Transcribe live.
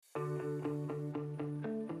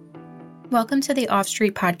Welcome to the Off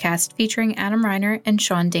Street podcast featuring Adam Reiner and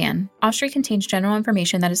Sean Dan. Off Street contains general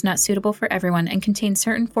information that is not suitable for everyone and contains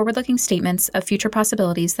certain forward-looking statements of future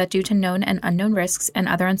possibilities that, due to known and unknown risks and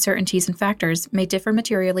other uncertainties and factors, may differ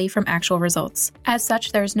materially from actual results. As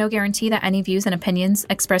such, there is no guarantee that any views and opinions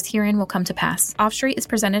expressed herein will come to pass. Off Street is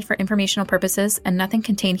presented for informational purposes, and nothing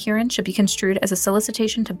contained herein should be construed as a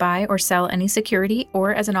solicitation to buy or sell any security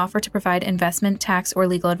or as an offer to provide investment, tax, or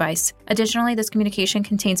legal advice. Additionally, this communication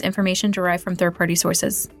contains information derived from third-party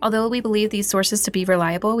sources. Although we believe these sources to be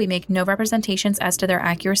reliable, we make no representations as to their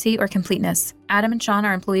accuracy or completeness. Adam and Sean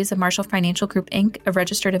are employees of Marshall Financial Group, Inc., a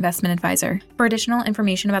registered investment advisor. For additional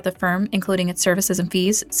information about the firm, including its services and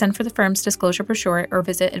fees, send for the firm's disclosure brochure or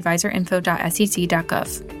visit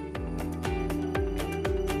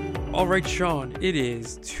advisorinfo.sec.gov. All right, Sean, it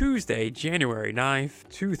is Tuesday, January 9th,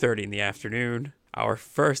 2:30 in the afternoon, our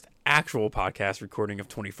first actual podcast recording of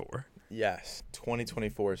 24. Yes,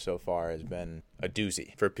 2024 so far has been a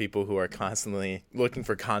doozy for people who are constantly looking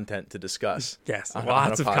for content to discuss. Yes,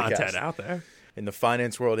 lots of content out there. In the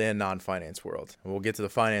finance world and non-finance world. And we'll get to the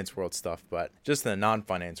finance world stuff, but just in the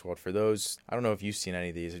non-finance world, for those, I don't know if you've seen any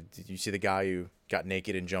of these. Did you see the guy who got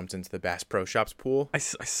naked and jumped into the Bass Pro Shops pool? I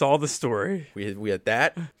saw the story. We had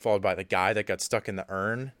that, followed by the guy that got stuck in the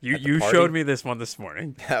urn. You showed me this one this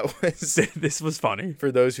morning. That was this was funny. For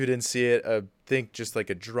those who didn't see it, think just like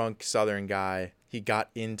a drunk Southern guy. He got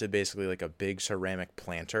into basically like a big ceramic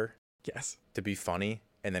planter. Yes. To be funny.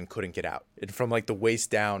 And then couldn't get out. And from like the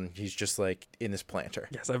waist down, he's just like in this planter.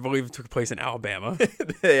 Yes, I believe it took place in Alabama.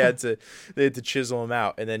 they had to chisel him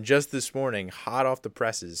out. And then just this morning, hot off the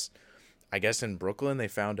presses, I guess in Brooklyn, they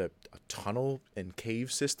found a tunnel and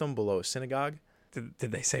cave system below a synagogue.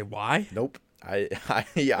 Did they say why? Nope. I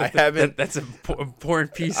haven't. That's an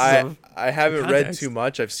important piece of I haven't context. read too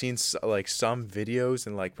much. I've seen like some videos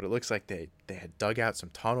and like, but it looks like they had dug out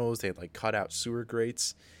some tunnels. They had like cut out sewer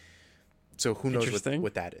grates. So who knows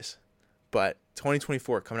what that is. But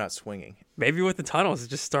 2024 coming out swinging. Maybe with the tunnels, it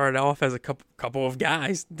just started off as a couple of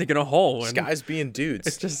guys digging a hole. And guys being dudes.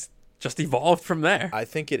 It's just evolved from there. I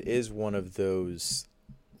think it is one of those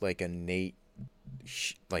like innate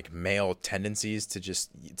like male tendencies to just,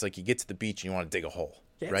 it's like you get to the beach and you want to dig a hole,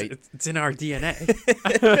 right? It's in our DNA.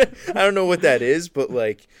 I don't know what that is, but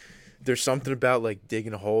like there's something about like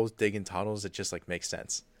digging holes, digging tunnels that just like makes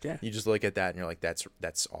sense. Yeah. You just look at that and you're like, that's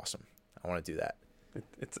awesome. I want to do that.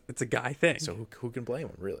 It's a guy thing. So who can blame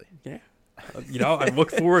him, really? Yeah. I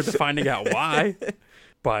look forward to finding out why.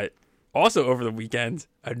 But also over the weekend,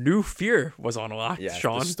 a new fear was on lock,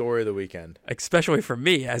 Sean. The story of the weekend. Especially for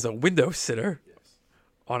me as a window sitter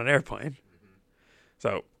on an airplane. Mm-hmm.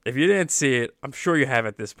 So if you didn't see it, I'm sure you have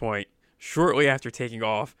at this point. Shortly after taking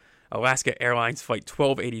off, Alaska Airlines Flight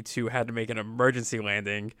 1282 had to make an emergency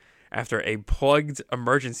landing after a plugged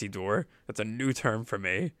emergency door, that's a new term for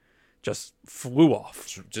me, just flew off.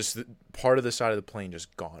 Just part of the side of the plane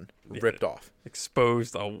just gone, ripped off.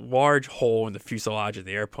 Exposed a large hole in the fuselage of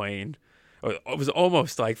the airplane. It was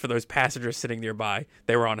almost like, for those passengers sitting nearby,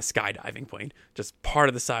 they were on a skydiving plane. Just part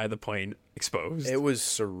of the side of the plane exposed. It was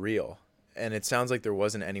surreal. And it sounds like there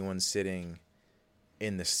wasn't anyone sitting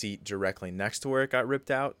in the seat directly next to where it got ripped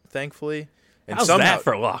out, thankfully. And how's that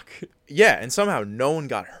for luck? Yeah, and somehow no one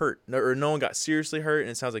got hurt, or no one got seriously hurt, and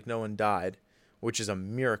it sounds like no one died, which is a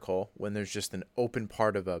miracle when there's just an open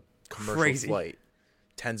part of a commercial flight,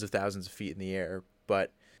 tens of thousands of feet in the air.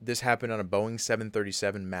 But this happened on a Boeing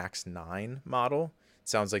 737 MAX 9 model. It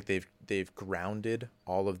sounds like they've grounded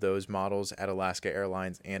all of those models at Alaska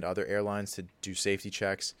Airlines and other airlines to do safety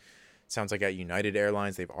checks. It sounds like at United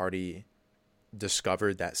Airlines, they've already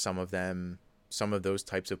discovered that some of those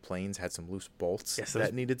types of planes had some loose bolts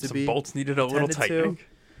that needed to be. Some bolts needed a little tightening.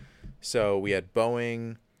 So we had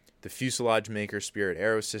Boeing, the fuselage maker Spirit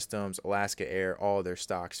Aerosystems, Alaska Air, all of their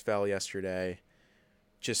stocks fell yesterday.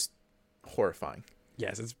 Just horrifying.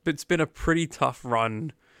 Yes, it's been a pretty tough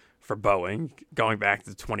run for Boeing going back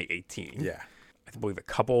to 2018. Yeah. I believe a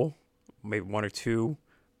couple, maybe one or two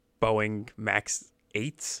Boeing MAX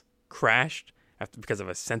 8s crashed because of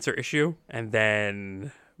a sensor issue. And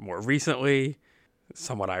then more recently,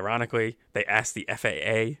 somewhat ironically, they asked the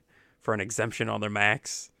FAA for an exemption on their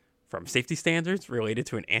MAX from safety standards related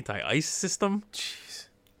to an anti-ice system. Jeez.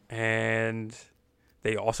 And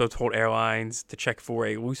they also told airlines to check for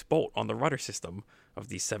a loose bolt on the rudder system of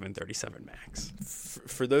the 737 MAX.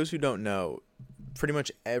 For those who don't know, pretty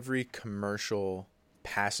much every commercial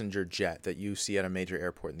passenger jet that you see at a major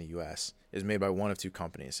airport in the U.S. is made by one of two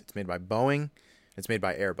companies. It's made by Boeing. It's made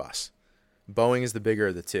by Airbus. Boeing is the bigger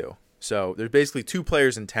of the two. So there's basically two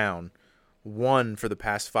players in town. One, for the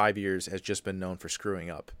past 5 years, has just been known for screwing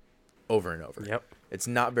up over and over. Yep. It's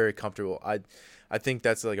not very comfortable. I think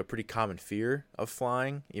that's like a pretty common fear of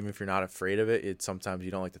flying. Even if you're not afraid of it, sometimes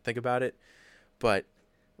you don't like to think about it. But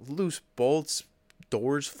loose bolts,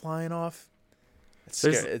 doors flying off,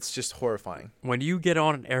 it's just horrifying. When you get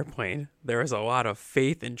on an airplane, there is a lot of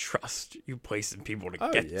faith and trust you place in people to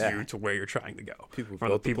get you to where you're trying to go. People From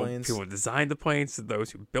built the people, the planes. people who designed the planes, to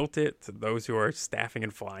those who built it, to those who are staffing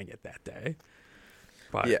and flying it that day.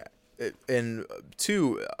 But Yeah. And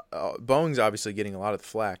two, Boeing's obviously getting a lot of the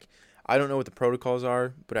flack. I don't know what the protocols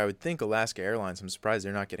are, but I would think Alaska Airlines, I'm surprised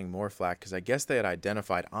they're not getting more flack, because I guess they had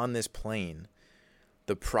identified on this plane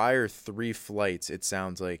the prior 3 flights, it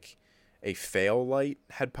sounds like a fail light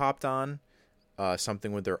had popped on,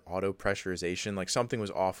 something with their auto pressurization, like something was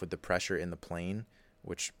off with the pressure in the plane,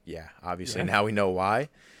 which, obviously now we know why.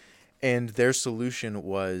 And their solution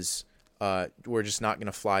was, we're just not going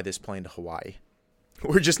to fly this plane to Hawaii.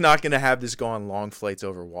 We're just not going to have this go on long flights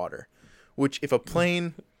over water, which if a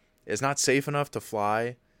plane is not safe enough to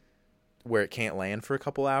fly where it can't land for a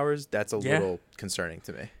couple hours, that's a little concerning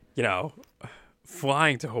to me. You know,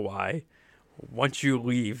 flying to Hawaii, once you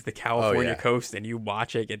leave the California coast and you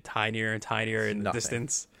watch it get tinier and tinier in the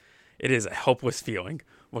distance, it is a helpless feeling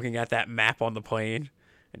looking at that map on the plane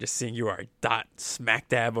and just seeing you are a dot smack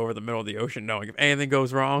dab over the middle of the ocean, knowing if anything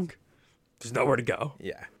goes wrong, there's nowhere to go.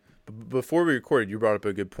 Yeah. Before we recorded, you brought up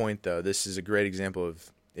a good point, though. This is a great example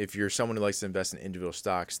of, if you're someone who likes to invest in individual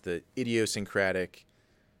stocks, the idiosyncratic,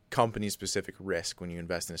 company-specific risk when you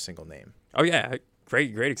invest in a single name. Oh, yeah.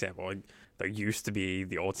 Great example. There used to be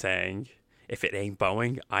the old saying, if it ain't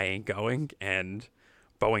Boeing, I ain't going. And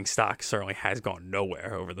Boeing stock certainly has gone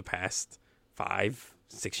nowhere over the past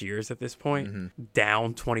 5-6 years at this point.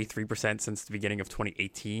 Down 23% since the beginning of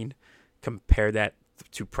 2018. Compare that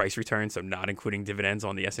to price returns, so not including dividends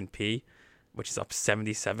on the S&P, which is up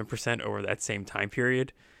 77% over that same time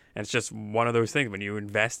period. And it's just one of those things, when you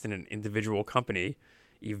invest in an individual company,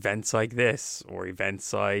 events like this or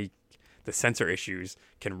events like the sensor issues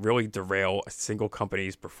can really derail a single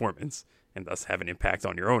company's performance and thus have an impact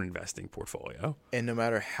on your own investing portfolio. And no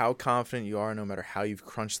matter how confident you are, no matter how you've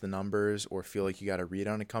crunched the numbers or feel like you got a read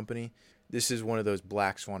on a company, this is one of those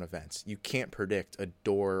black swan events. You can't predict a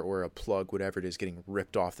door or a plug, whatever it is, getting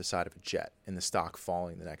ripped off the side of a jet and the stock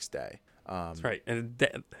falling the next day. That's right. And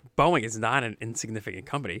Boeing is not an insignificant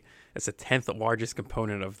company. It's the 10th largest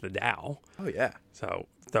component of the Dow. Oh, yeah. So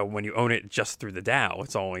when you own it just through the Dow,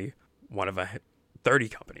 it's only one of 30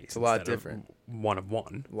 companies. It's a lot different. One of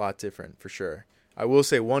one. A lot different, for sure. I will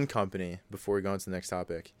say one company, before we go into the next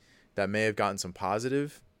topic, that may have gotten some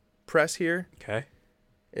positive press here. Okay.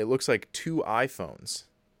 It looks like 2 iPhones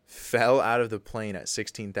fell out of the plane at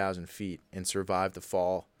 16,000 feet and survived the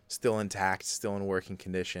fall, still intact, still in working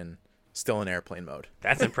condition, still in airplane mode.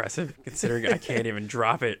 That's impressive, considering I can't even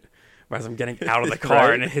drop it as I'm getting out of the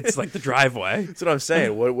car and it hits like the driveway. That's what I'm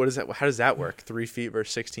saying. What is that? How does that work? 3 feet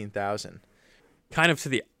versus 16,000. Kind of to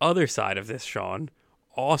the other side of this, Sean,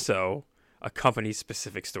 also a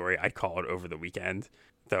company-specific story, I'd call it, over the weekend.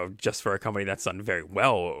 Though just for a company that's done very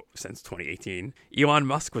well since 2018, Elon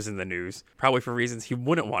Musk was in the news, probably for reasons he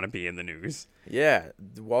wouldn't want to be in the news. Yeah,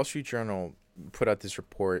 the Wall Street Journal put out this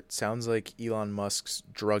report. Sounds like Elon Musk's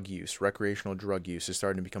drug use, recreational drug use, is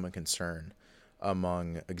starting to become a concern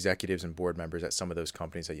among executives and board members at some of those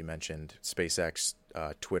companies that you mentioned, SpaceX,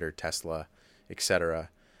 Twitter, Tesla, etc.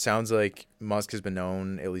 Sounds like Musk has been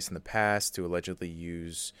known, at least in the past, to allegedly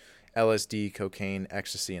use LSD, cocaine,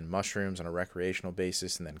 ecstasy, and mushrooms on a recreational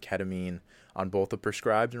basis, and then ketamine on both a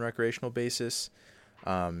prescribed and recreational basis.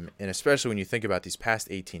 And especially when you think about these past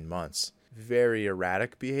 18 months, very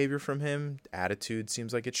erratic behavior from him. Attitude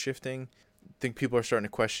seems like it's shifting. I think people are starting to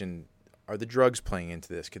question, are the drugs playing into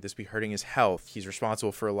this? Could this be hurting his health? He's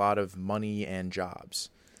responsible for a lot of money and jobs.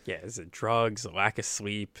 Yeah, is it drugs, a lack of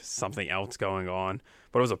sleep, something else going on?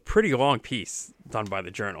 But it was a pretty long piece done by the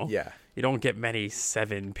Journal. Yeah. You don't get many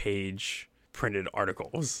 7-page printed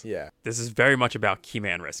articles. Yeah. This is very much about key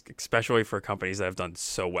man risk, especially for companies that have done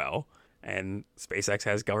so well. And SpaceX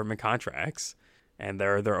has government contracts, and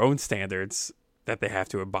there are their own standards that they have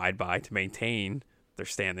to abide by to maintain their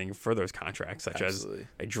standing for those contracts, such Absolutely. as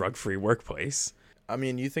a drug-free workplace. I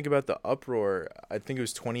mean, you think about the uproar. I think it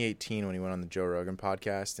was 2018 when he went on the Joe Rogan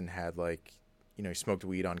podcast and had, like, you know, he smoked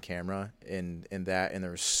weed on camera and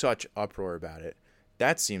there was such uproar about it.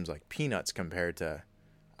 That seems like peanuts compared to,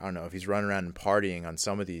 I don't know, if he's running around and partying on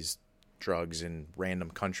some of these drugs in random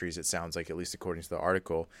countries, it sounds like, at least according to the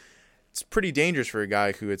article. It's pretty dangerous for a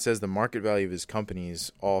guy who, it says the market value of his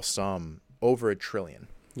companies all sum over $1 trillion.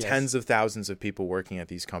 Yes. Tens of thousands of people working at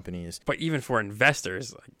these companies. But even for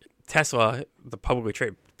investors, like, Tesla, the publicly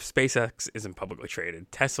traded, SpaceX isn't publicly traded.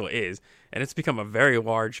 Tesla is, and it's become a very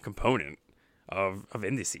large component of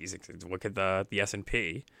indices. Look at the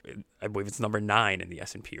S&P. I believe it's number 9 in the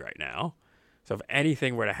S&P right now. So if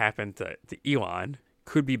anything were to happen to Elon,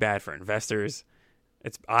 could be bad for investors.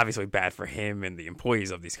 It's obviously bad for him and the employees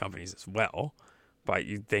of these companies as well. But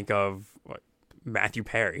you think of Matthew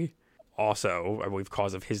Perry, also, I believe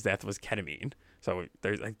cause of his death was ketamine. So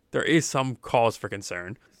there is some cause for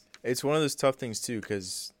concern. It's one of those tough things, too,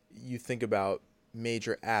 because you think about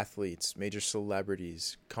major athletes, major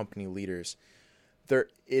celebrities, company leaders.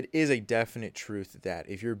 It is a definite truth that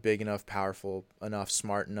if you're big enough, powerful enough,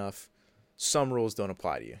 smart enough, some rules don't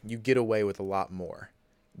apply to you. You get away with a lot more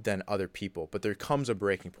than other people. But there comes a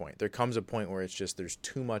breaking point. There comes a point where it's just there's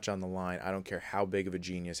too much on the line. I don't care how big of a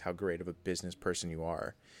genius, how great of a business person you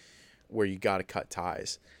are, where you got to cut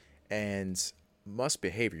ties. And must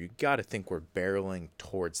behavior, you got to think we're barreling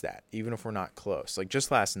towards that, even if we're not close. Like just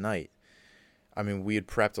last night, I mean, we had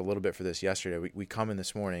prepped a little bit for this yesterday. We come in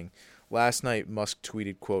this morning. Last night, Musk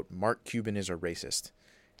tweeted, quote, "Mark Cuban is a racist,"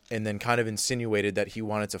 and then kind of insinuated that he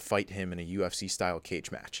wanted to fight him in a UFC-style cage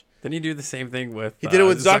match. Didn't he do the same thing with... He did it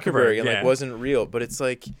with Zuckerberg and, yeah. wasn't real. But it's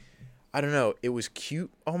like, I don't know. It was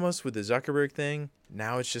cute almost with the Zuckerberg thing.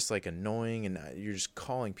 Now it's just, annoying, and you're just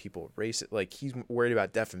calling people racist. Like, he's worried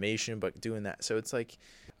about defamation, but doing that. So it's like,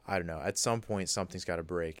 I don't know. At some point, something's got to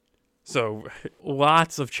break. So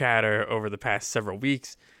lots of chatter over the past several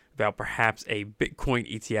weeks about perhaps a Bitcoin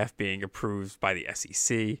ETF being approved by the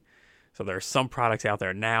SEC. So there are some products out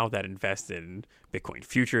there now that invest in Bitcoin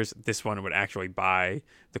futures. This one would actually buy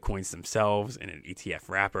the coins themselves in an ETF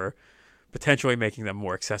wrapper, potentially making them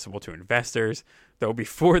more accessible to investors. Though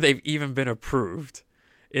before they've even been approved,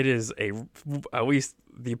 it is at least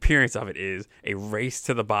the appearance of it is a race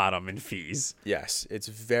to the bottom in fees. Yes, it's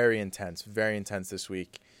very intense this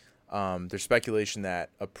week. There's speculation that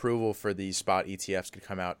approval for these spot ETFs could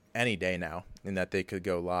come out any day now and that they could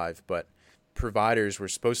go live. But providers were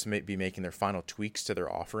supposed to be making their final tweaks to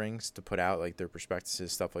their offerings to put out like their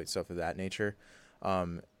prospectuses, stuff of that nature.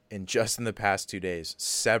 And just in the past 2 days,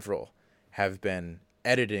 several have been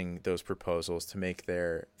editing those proposals to make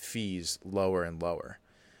their fees lower and lower.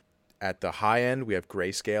 At the high end, we have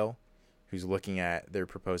Grayscale, who's they're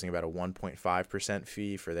proposing about a 1.5%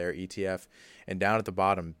 fee for their ETF. And down at the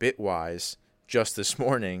bottom, Bitwise, just this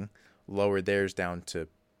morning, lowered theirs down to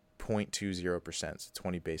 0.20%, so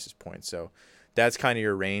 20 basis points. So that's kind of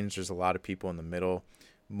your range. There's a lot of people in the middle.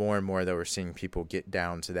 More and more, though, we're seeing people get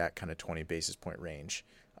down to that kind of 20 basis point range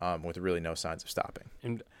with really no signs of stopping.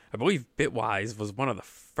 And I believe Bitwise was one of the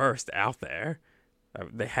first out there.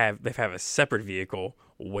 They've a separate vehicle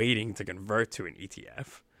waiting to convert to an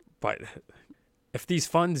ETF. But if these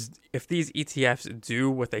ETFs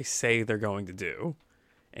do what they say they're going to do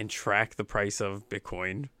and track the price of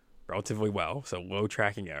Bitcoin relatively well, so low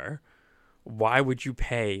tracking error, why would you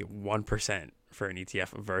pay 1% for an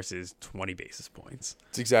ETF versus 20 basis points?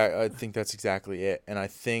 I think that's exactly it. And I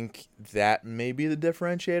think that may be the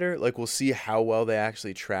differentiator. Like, we'll see how well they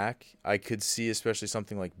actually track. I could see, especially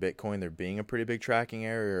something like Bitcoin, there being a pretty big tracking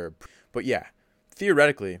error. But yeah,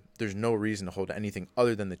 theoretically, there's no reason to hold anything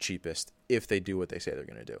other than the cheapest if they do what they say they're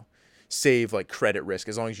going to do. Save credit risk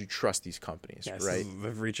as long as you trust these companies, yes, right?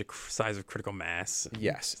 They've reached a size of critical mass.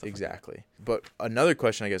 Yes, exactly. But another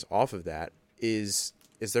question, I guess, off of that is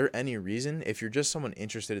there any reason, if you're just someone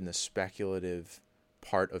interested in the speculative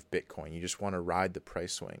part of Bitcoin, you just want to ride the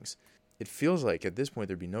price swings, it feels like at this point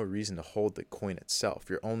there'd be no reason to hold the coin itself.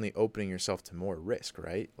 You're only opening yourself to more risk,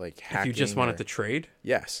 right? Like hacking. If you just wanted to trade?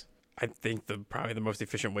 Yes. I think probably the most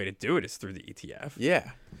efficient way to do it is through the ETF.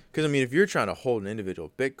 Yeah. Because, if you're trying to hold an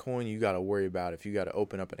individual Bitcoin, you got to worry about if you got to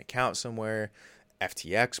open up an account somewhere,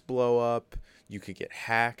 FTX blow up, you could get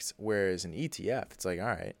hacked. Whereas an ETF, it's like, all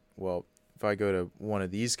right, well, if I go to one of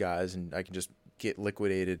these guys and I can just get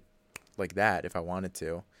liquidated like that if I wanted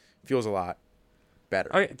to, it feels a lot better.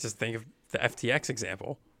 Okay, just think of the FTX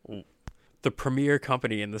example. The premier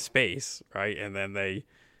company in the space, right? And then they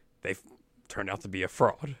turned out to be a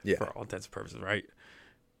fraud for all intents and purposes, right?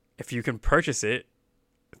 If you can purchase it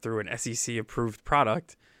through an SEC-approved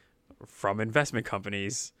product from investment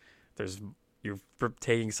companies, you're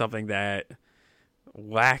taking something that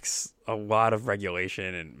lacks a lot of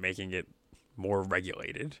regulation and making it more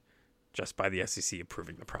regulated just by the SEC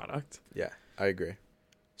approving the product. Yeah, I agree.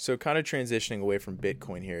 So kind of transitioning away from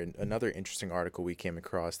Bitcoin here, another interesting article we came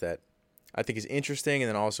across that I think is interesting and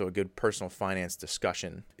then also a good personal finance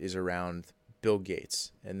discussion is around Bill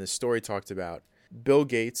Gates. And the story talked about Bill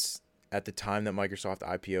Gates at the time that Microsoft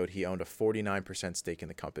IPO'd, he owned a 49% stake in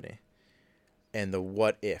the company. And the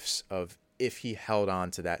what ifs of if he held on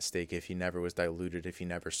to that stake, if he never was diluted, if he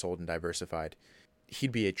never sold and diversified,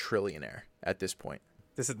 he'd be a trillionaire at this point.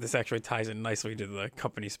 This actually ties in nicely to the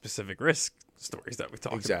company-specific risk stories that we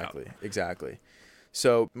talked about. Exactly.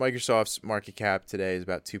 So Microsoft's market cap today is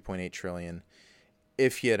about 2.8 trillion.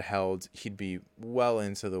 If he had held, he'd be well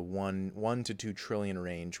into the 1 to 2 trillion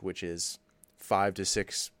range, which is 5 to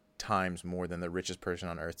 6 times more than the richest person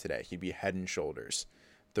on earth today. He'd be head and shoulders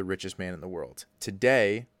the richest man in the world.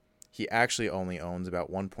 Today, he actually only owns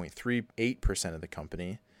about 1.38% of the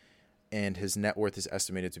company, and his net worth is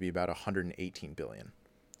estimated to be about 118 billion.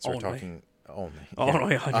 So we're talking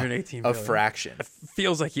only 118 billion. A fraction. It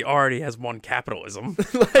feels like he already has won capitalism.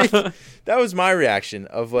 That was my reaction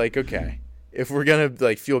of like, okay, if we're gonna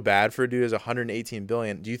like feel bad for a dude who's 118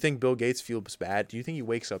 billion, do you think Bill Gates feels bad? Do you think he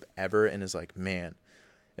wakes up ever and is like, man,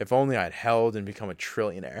 if only I'd held and become a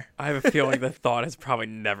trillionaire? I have a feeling the thought has probably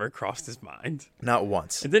never crossed his mind. Not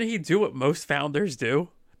once. And didn't he do what most founders do?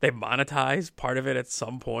 They monetize part of it at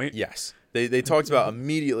some point. Yes. They talked about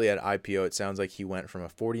immediately at IPO, it sounds like he went from a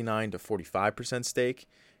 49 to 45% stake,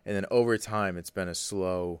 and then over time it's been a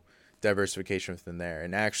slow diversification within there.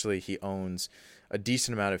 And actually he owns a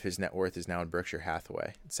decent amount of his net worth is now in Berkshire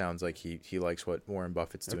Hathaway. It sounds like he likes what Warren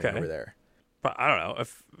Buffett's doing over there. But I don't know.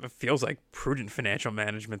 It feels like prudent financial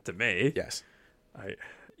management to me. Yes.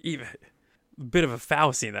 Even a bit of a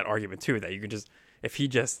fallacy in that argument too, that you can just, if he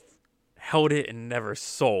just held it and never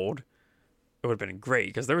sold, it would have been great,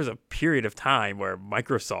 because there was a period of time where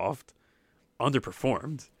Microsoft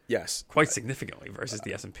underperformed. Yes. Quite significantly versus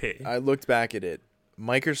the S&P. I looked back at it.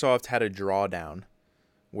 Microsoft had a drawdown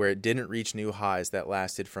where it didn't reach new highs that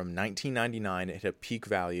lasted from 1999. It hit a peak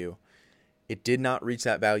value. It did not reach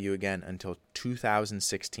that value again until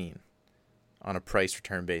 2016 on a price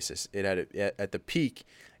return basis. It had at the peak,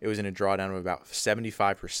 it was in a drawdown of about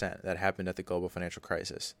 75%. That happened at the global financial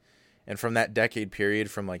crisis. And from that decade period,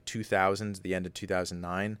 from like 2000 to the end of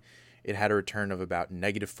 2009, it had a return of about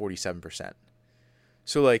negative 47%.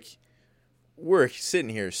 So like, we're sitting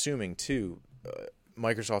here assuming too,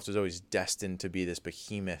 Microsoft is always destined to be this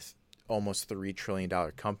behemoth, almost $3 trillion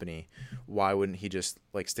company. Why wouldn't he just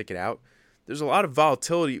like stick it out? There's a lot of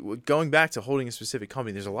volatility. Going back to holding a specific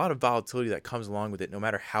company, there's a lot of volatility that comes along with it, no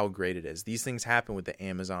matter how great it is. These things happen with the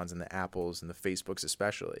Amazons and the Apples and the Facebooks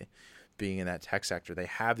especially. Being in that tech sector, they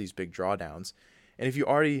have these big drawdowns. And if you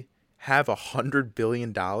already have $100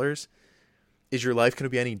 billion, is your life going to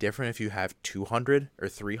be any different if you have 200 or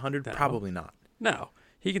 300? No. Probably not. No.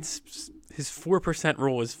 His 4%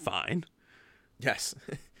 rule is fine. Yes.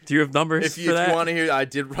 Do you have numbers for that? If you want to hear, I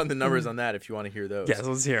did run the numbers on that if you want to hear those. Yes,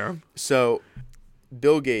 let's hear them. So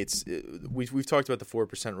Bill Gates, we've talked about the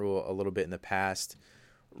 4% rule a little bit in the past.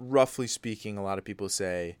 Roughly speaking, a lot of people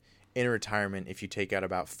say in retirement, if you take out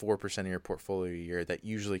about 4% of your portfolio a year, that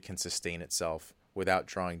usually can sustain itself without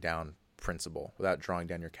drawing down principal, without drawing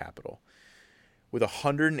down your capital. With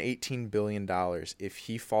 $118 billion, if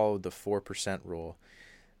he followed the 4% rule,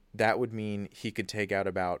 that would mean he could take out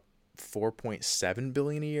about $4.7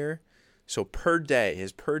 billion a year. So per day,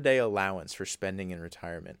 his per day allowance for spending in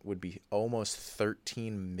retirement would be almost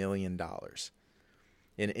 $13 million.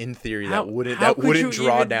 And in theory, that wouldn't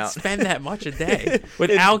draw down. Spend that much a day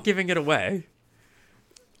without giving it away.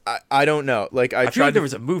 I don't know. Like I feel like there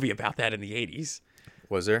was a movie about that in the 80s.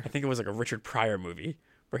 Was there? I think it was like a Richard Pryor movie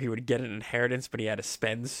where he would get an inheritance, but he had to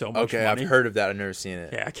spend so much money. Okay, I've heard of that. I've never seen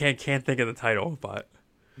it. Yeah, I can't think of the title,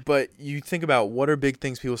 but you think about what are big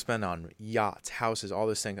things people spend on: yachts, houses, all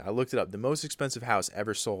this thing. I looked it up. The most expensive house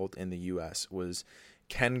ever sold in the U.S. was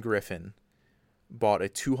Ken Griffin bought a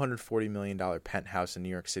 $240 million penthouse in New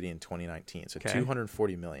York City in 2019. So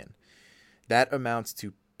 $240 million. That amounts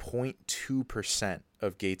to 0.2%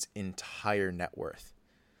 of Gates' entire net worth.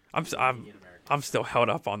 I'm still held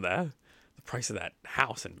up on the price of that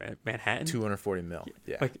house in Manhattan. $240 million.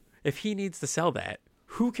 Yeah. Like, if he needs to sell that,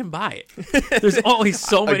 who can buy it? There's only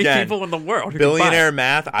so many people in the world who billionaire can buy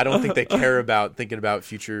math. I don't think they care about thinking about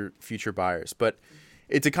future buyers, but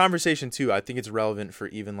it's a conversation too. I think it's relevant for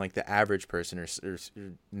even like the average person or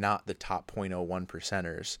not the top 0.01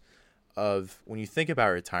 percenters of when you think about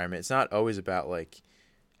retirement. It's not always about like,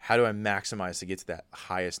 how do I maximize to get to that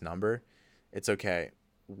highest number? It's okay,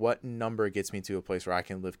 what number gets me to a place where I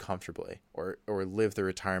can live comfortably or live the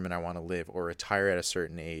retirement I want to live or retire at a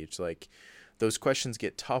certain age? Like, those questions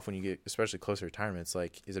get tough when you get especially closer to retirement. It's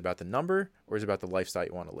like, is it about the number or is it about the lifestyle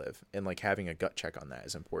you want to live? And like having a gut check on that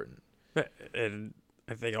is important. And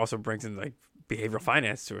I think it also brings in like behavioral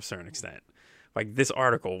finance to a certain extent. Like, this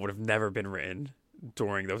article would have never been written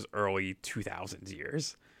during those early 2000s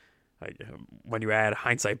years. Like, when you add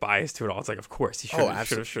hindsight bias to it all, it's like, of course, he should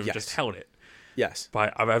have just held it. Yes.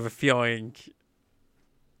 But I have a feeling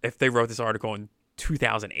if they wrote this article in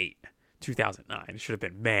 2008, 2009, it should have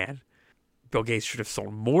been, man, Bill Gates should have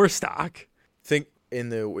sold more stock. Think in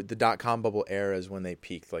the dot-com bubble era is when they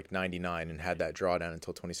peaked, like 99, and had that drawdown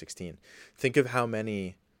until 2016. Think of how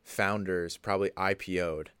many founders probably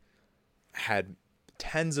IPO'd, had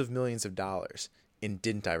tens of millions of dollars, and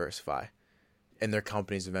didn't diversify. And their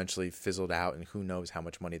companies eventually fizzled out, and who knows how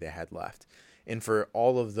much money they had left. And for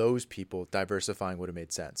all of those people, diversifying would have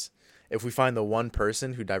made sense. If we find the one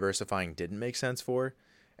person who diversifying didn't make sense for,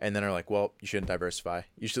 and then are like, well, you shouldn't diversify.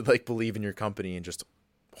 You should believe in your company and just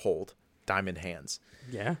hold diamond hands.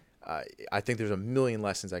 Yeah. I think there's a million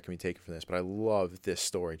lessons that can be taken from this, but I love this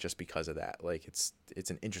story just because of that. It's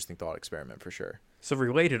an interesting thought experiment for sure. So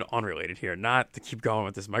related, unrelated here, not to keep going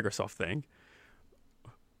with this Microsoft thing,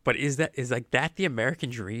 but is that the American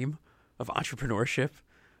dream of entrepreneurship?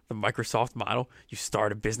 The Microsoft model? You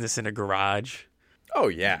start a business in a garage. Oh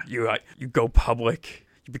yeah. You go public.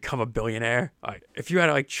 You become a billionaire. If you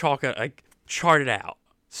had to chart it out,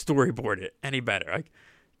 storyboard it any better,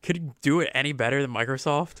 could you do it any better than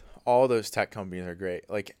Microsoft? All those tech companies are great.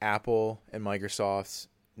 Like Apple and Microsoft's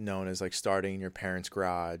known as starting in your parents'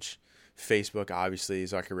 garage. Facebook, obviously,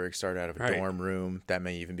 Zuckerberg started out of a dorm room. That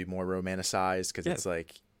may even be more romanticized because it's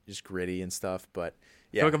just gritty and stuff. But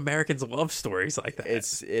yeah, I feel like Americans love stories like that.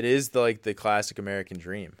 It is the classic American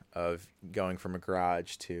dream of going from a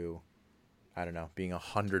garage to, I don't know, being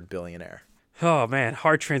 100 billionaire. Oh man,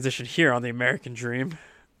 hard transition here on the American dream.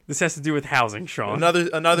 This has to do with housing, Sean.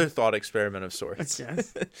 Another thought experiment of sorts.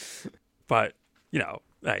 Yes. But,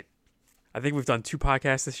 I think we've done 2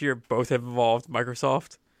 podcasts this year. Both have involved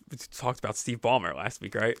Microsoft. We talked about Steve Ballmer last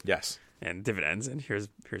week, right? Yes. And dividends, and here's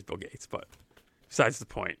Bill Gates. But besides the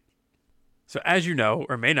point. So as you know,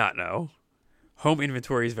 or may not know, home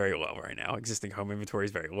inventory is very low right now. Existing home inventory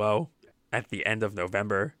is very low. At the end of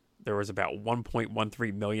November, there was about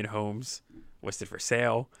 1.13 million homes listed for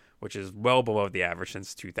sale, which is well below the average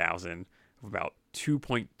since 2000 of about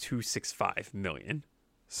 2.265 million.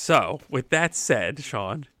 So, with that said,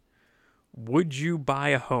 Sean, would you buy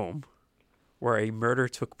a home where a murder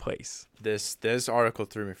took place? This article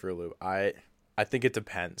threw me for a loop. I think it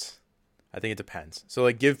depends. So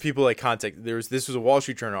give people context. This was a Wall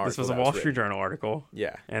Street Journal article. This was a Wall Street Journal article.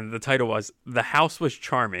 Yeah. And the title was, "The house was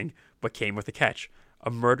charming, but came with a catch.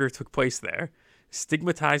 A murder took place there.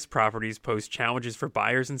 Stigmatized properties pose challenges for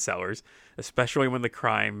buyers and sellers, especially when the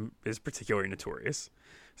crime is particularly notorious."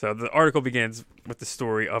 So the article begins with the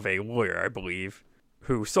story of a lawyer, I believe,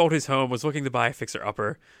 who sold his home, was looking to buy a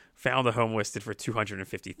fixer-upper, found the home listed for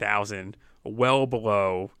 $250,000, well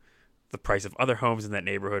below the price of other homes in that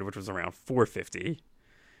neighborhood, which was around $450,000.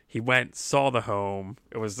 He went, saw the home.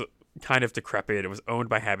 It was kind of decrepit. It was owned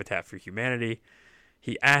by Habitat for Humanity.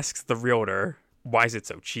 He asks the realtor, why is it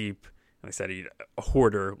so cheap? And they said a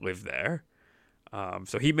hoarder lived there.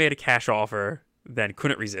 So he made a cash offer, then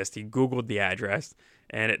couldn't resist. He Googled the address,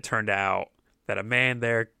 and it turned out that a man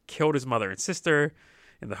there killed his mother and sister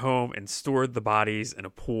in the home and stored the bodies in a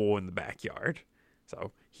pool in the backyard.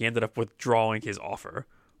 So he ended up withdrawing his offer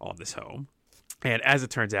on this home. And as it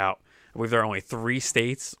turns out, I believe there are only 3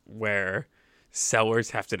 states where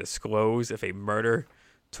sellers have to disclose if a murder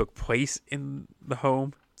took place in the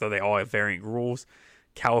home, though they all have varying rules.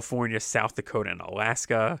 California, South Dakota, and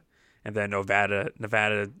Alaska. And then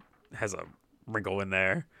Nevada has a wrinkle in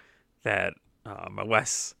there that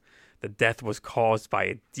unless the death was caused by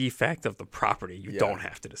a defect of the property, you don't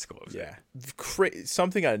have to disclose it.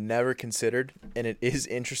 Something I never considered, and it is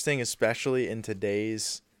interesting, especially in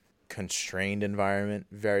today's constrained environment,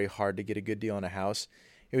 very hard to get a good deal on a house.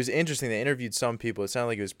 It was interesting. They interviewed some people. It sounded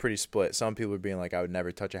like it was pretty split. Some people were being like, I would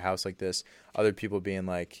never touch a house like this. Other people being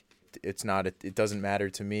like, it doesn't matter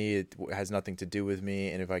to me. It has nothing to do with me.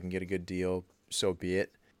 And if I can get a good deal, so be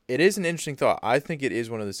it. It is an interesting thought. I think it is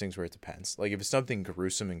one of those things where it depends. Like if it's something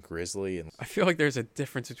gruesome and grisly, and I feel like there's a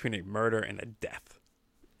difference between a murder and a death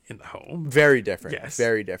in the home. Very different. Yes.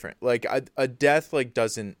 Very different. Like a death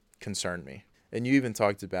doesn't concern me. And you even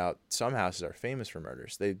talked about some houses are famous for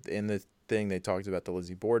murders. They talked about the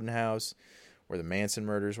Lizzie Borden house where the Manson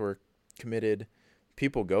murders were committed.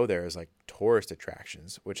 People go there as tourist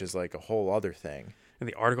attractions, which is a whole other thing. In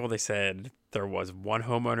the article, they said there was one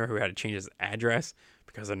homeowner who had to change his address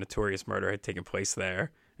because a notorious murder had taken place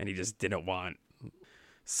there, and he just didn't want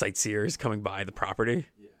sightseers coming by the property.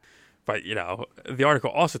 Yeah. But, the article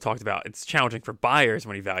also talked about it's challenging for buyers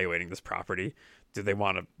when evaluating this property. Do they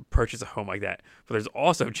want to purchase a home like that? But there's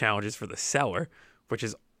also challenges for the seller, which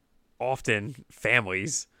is often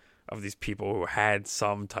families of these people who had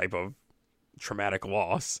some type of traumatic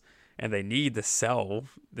loss, and they need to sell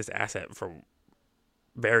this asset for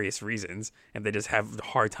various reasons, and they just have a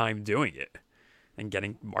hard time doing it and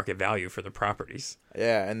getting market value for their properties.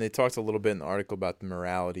 Yeah, and they talked a little bit in the article about the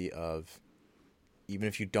morality of, even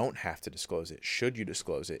if you don't have to disclose it, should you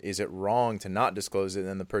disclose it? Is it wrong to not disclose it and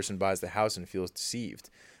then the person buys the house and feels deceived?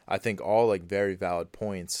 I think all like very valid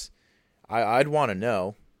points. I'd want to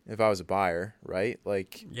know if I was a buyer, right?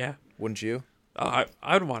 Like, yeah, wouldn't you? I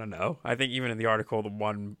would want to know. I think even in the article, the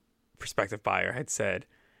one prospective buyer had said,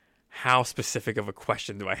 how specific of a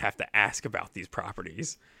question do I have to ask about these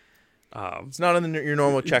properties? It's not on your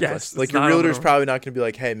normal checklist. Yes, like your realtor's probably not going to be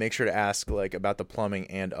like, hey, make sure to ask like about the plumbing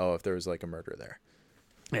and if there was like a murder there.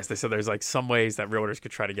 Yes, they said there's like some ways that realtors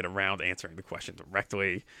could try to get around answering the question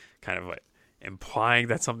directly, kind of like implying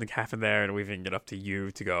that something happened there, and leaving it up to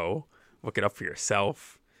you to go look it up for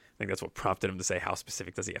yourself. I think that's what prompted him to say, how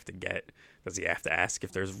specific does he have to get? Does he have to ask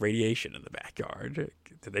if there's radiation in the backyard?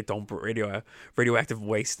 Did they dump radioactive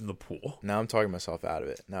waste in the pool? Now I'm talking myself out of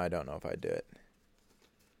it. Now I don't know if I'd do it.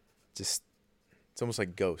 Just, it's almost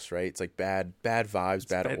like ghosts, right? It's like bad vibes,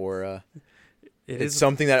 bad aura. It's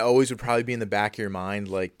something that always would probably be in the back of your mind.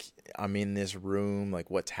 Like, I'm in this room,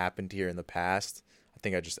 like what's happened here in the past. I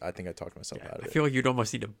think I talked myself out of it. I feel like you'd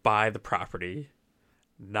almost need to buy the property,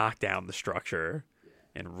 knock down the structure,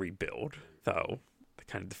 and rebuild. Though that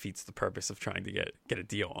kind of defeats the purpose of trying to get a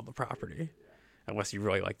deal on the property, unless you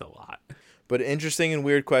really like the lot. But interesting and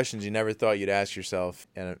weird questions you never thought you'd ask yourself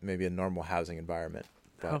in maybe a normal housing environment.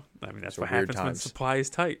 But I mean, that's what happens when supply is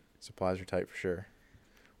tight. Supplies are tight for sure.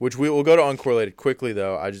 Which we'll go to uncorrelated quickly,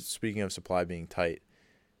 though. Speaking of supply being tight,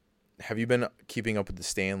 have you been keeping up with the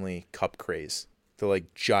Stanley Cup craze? The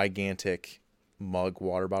like gigantic mug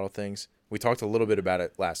water bottle things. We talked a little bit about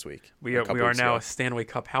it last week. We are now a Stanley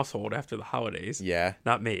Cup household after the holidays. Yeah.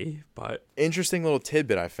 Not me, but... Interesting little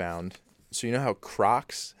tidbit I found. So you know how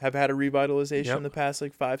Crocs have had a revitalization in the past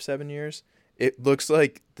like 5-7 years? It looks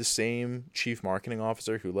like the same chief marketing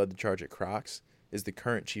officer who led the charge at Crocs is the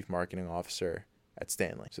current chief marketing officer at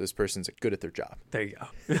Stanley. So this person's good at their job. There you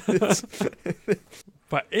go.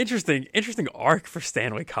 But interesting arc for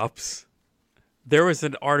Stanley Cups. There was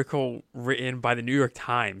an article written by the New York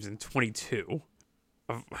Times in 22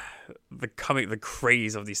 of the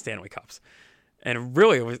craze of these Stanley Cups. And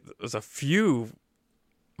really, it was a few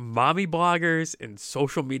mommy bloggers and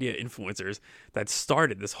social media influencers that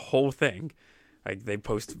started this whole thing. Like, they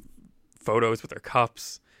post photos with their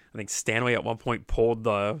cups. I think Stanley at one point pulled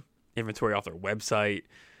the inventory off their website.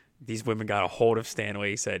 These women got a hold of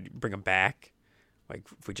Stanley, said, bring them back. Like,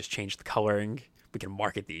 if we just change the coloring, we can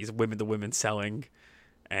market these women to women selling.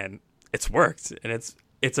 And it's worked, and it's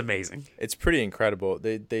amazing. It's pretty incredible.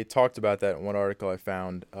 They talked about that in one article I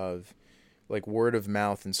found of, like, word of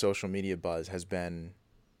mouth and social media buzz has been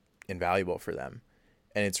invaluable for them.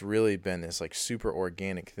 And it's really been this like super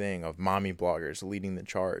organic thing of mommy bloggers leading the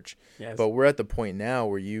charge. Yes. But we're at the point now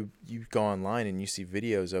where you go online and you see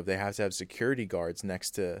videos of they have to have security guards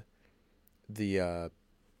next to the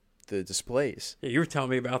displays. Yeah, you were telling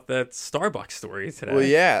me about that Starbucks story today. Well,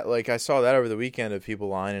 yeah, like I saw that over the weekend of people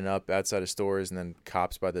lining up outside of stores and then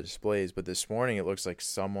cops by the displays. But this morning it looks like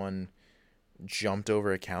someone jumped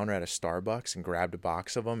over a counter at a Starbucks and grabbed a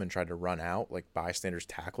box of them and tried to run out. Like bystanders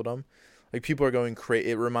tackled them. Like, people are going crazy.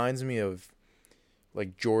 It reminds me of,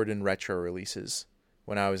 like, Jordan retro releases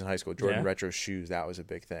when I was in high school. Jordan retro shoes, that was a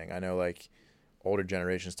big thing. I know, like, older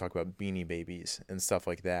generations talk about Beanie Babies and stuff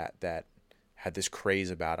like that had this craze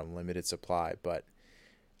about them, limited supply. But,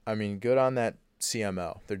 I mean, good on that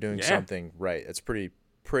CMO. They're doing something right. It's pretty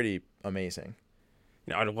amazing.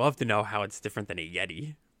 You know, I'd love to know how it's different than a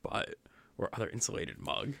Yeti, or other insulated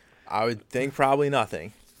mug. I would think probably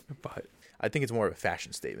nothing. But... I think it's more of a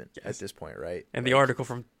fashion statement at this point, right? And the article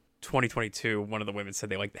from 2022, one of the women said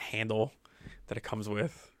they like the handle that it comes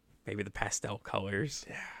with, maybe the pastel colors.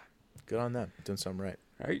 Yeah, good on them. Doing something right.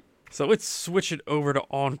 All right. So let's switch it over to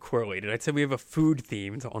uncorrelated. I'd say we have a food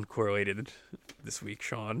theme to uncorrelated this week,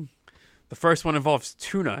 Sean. The first one involves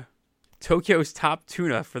tuna. Tokyo's top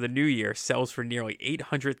tuna for the new year sells for nearly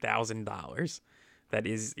 $800,000. That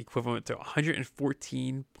is equivalent to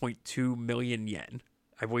 114.2 million yen.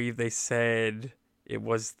 I believe they said it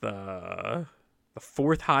was the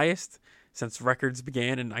fourth highest since records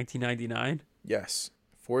began in 1999. Yes,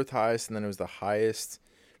 fourth highest, and then it was the highest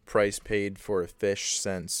price paid for a fish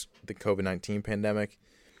since the COVID-19 pandemic.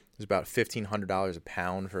 It was about $1,500 a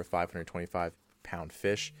pound for a 525-pound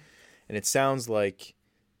fish. And it sounds like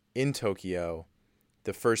in Tokyo,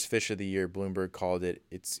 the first fish of the year, Bloomberg called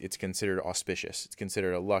it's considered auspicious. It's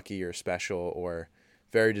considered a lucky or special or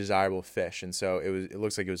very desirable fish. And so it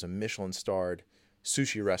looks like it was a Michelin-starred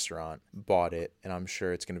sushi restaurant bought it, and I'm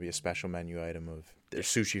sure it's going to be a special menu item of their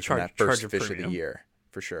sushi from that first fish of the year.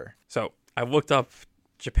 for sure. So I looked up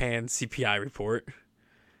Japan's CPI report,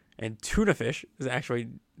 and tuna fish is actually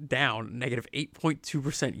down negative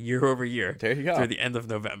 8.2% year over year. There you go. Through the end of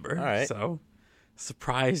November. All right. So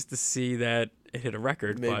surprised to see that it hit a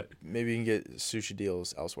record, but maybe you can get sushi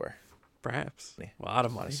deals elsewhere. Perhaps. A lot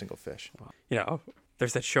of money. Not a single fish. You know,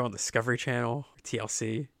 there's that show on Discovery Channel,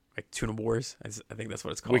 TLC, like Tuna Wars. I think that's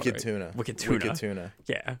what it's called. Wicked right? Tuna. Wicked Tuna.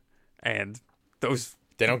 Yeah. And those...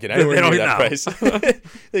 They don't get anywhere near that price.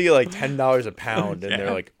 They get like $10 a pound, and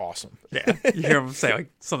they're like awesome. Yeah. You hear them say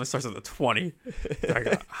like something starts with a 20. They're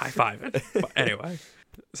like high five it. But anyway.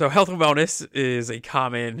 So health and wellness is a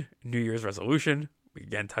common New Year's resolution. We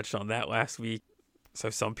again touched on that last week.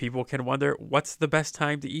 So some people can wonder, what's the best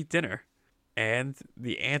time to eat dinner? And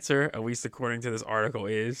the answer, at least according to this article,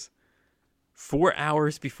 is 4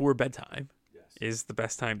 hours before bedtime is the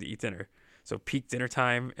best time to eat dinner. So peak dinner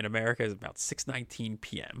time in America is about 6:19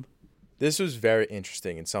 p.m. This was very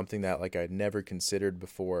interesting and something that like I'd never considered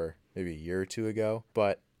before, maybe a year or two ago.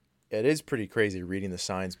 But it is pretty crazy reading the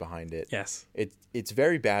signs behind it. Yes. It's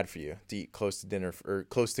very bad for you to eat close to dinner or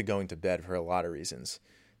close to going to bed for a lot of reasons.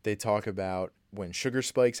 They talk about when sugar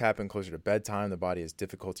spikes happen closer to bedtime, the body has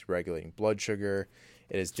difficulty regulating blood sugar.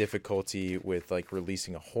 It has difficulty with like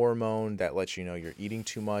releasing a hormone that lets you know you're eating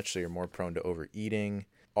too much, so you're more prone to overeating.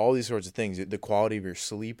 All these sorts of things. The quality of your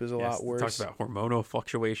sleep is a lot worse. It talks about hormonal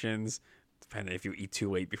fluctuations, depending if you eat too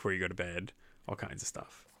late before you go to bed, all kinds of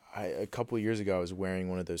stuff. A couple of years ago, I was wearing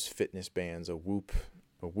one of those fitness bands, a Whoop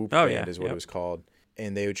band is what it was called.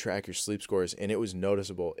 And they would track your sleep scores, and it was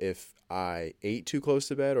noticeable if I ate too close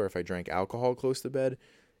to bed or if I drank alcohol close to bed,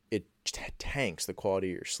 it tanks the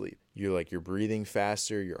quality of your sleep. You're breathing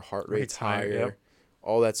faster, your heart rate's higher,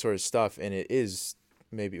 all that sort of stuff. And it is,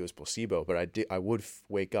 maybe it was placebo, but I would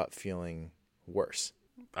wake up feeling worse.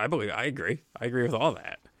 I agree with all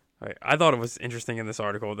that. I thought it was interesting in this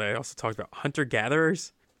article. They also talked about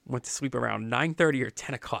hunter-gatherers went to sleep around 9:30 or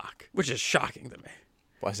 10 o'clock, which is shocking to me.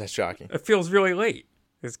 Why is that shocking? It feels really late.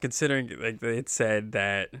 Because considering like they had said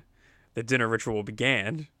that the dinner ritual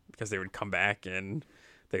began because they would come back and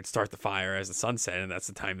they'd start the fire as the sun set, and that's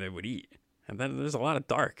the time they would eat. And then there's a lot of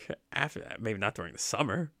dark after that. Maybe not during the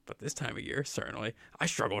summer, but this time of year, certainly. I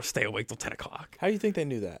struggle to stay awake till 10 o'clock. How do you think they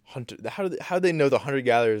knew that? How did they know the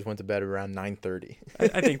hunter-gatherers went to bed around 9:30?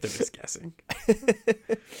 I think they're just guessing.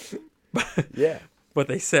 Yeah. But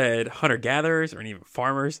they said hunter-gatherers or even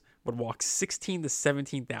farmers would walk 16 to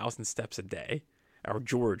 17,000 steps a day. Our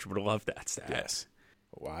George would love that stat. Yes.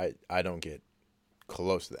 Well, I don't get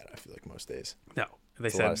close to that, I feel like, most days. No. They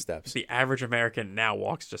said a lot of steps. The average American now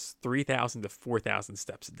walks just 3,000 to 4,000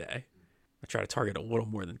 steps a day. I try to target a little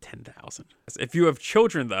more than 10,000. If you have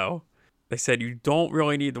children, though, they said you don't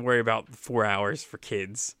really need to worry about the 4 hours for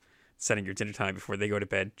kids setting your dinner time before they go to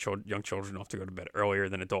bed. Young children have to go to bed earlier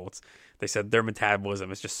than adults. They said their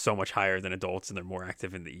metabolism is just so much higher than adults, and they're more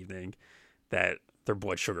active in the evening, that their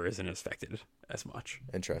blood sugar isn't affected as much.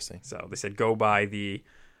 Interesting. So they said go by the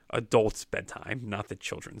adult's bedtime, not the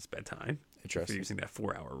children's bedtime. Interesting. If you're using that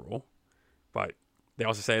 4 hour rule. But they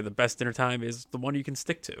also say the best dinner time is the one you can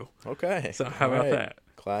stick to. Okay. So how about that?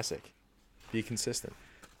 Classic. Be consistent.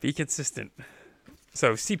 Be consistent.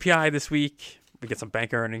 So CPI this week. We get some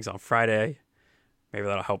bank earnings on Friday. Maybe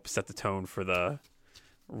that'll help set the tone for the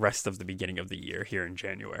rest of the beginning of the year here in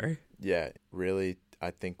January. Yeah, really, I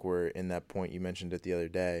think we're in that point. You mentioned it the other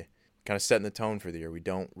day. Kind of setting the tone for the year. We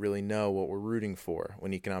don't really know what we're rooting for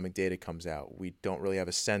when economic data comes out. We don't really have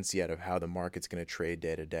a sense yet of how the market's going to trade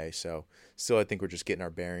day to day. So still, I think we're just getting our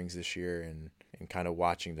bearings this year and kind of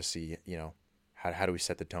watching to see, how do we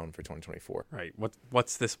set the tone for 2024? Right.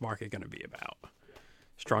 What's this market going to be about?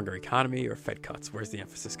 Stronger economy or Fed cuts? Where's the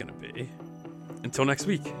emphasis going to be? Until next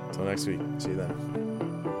week. See you then.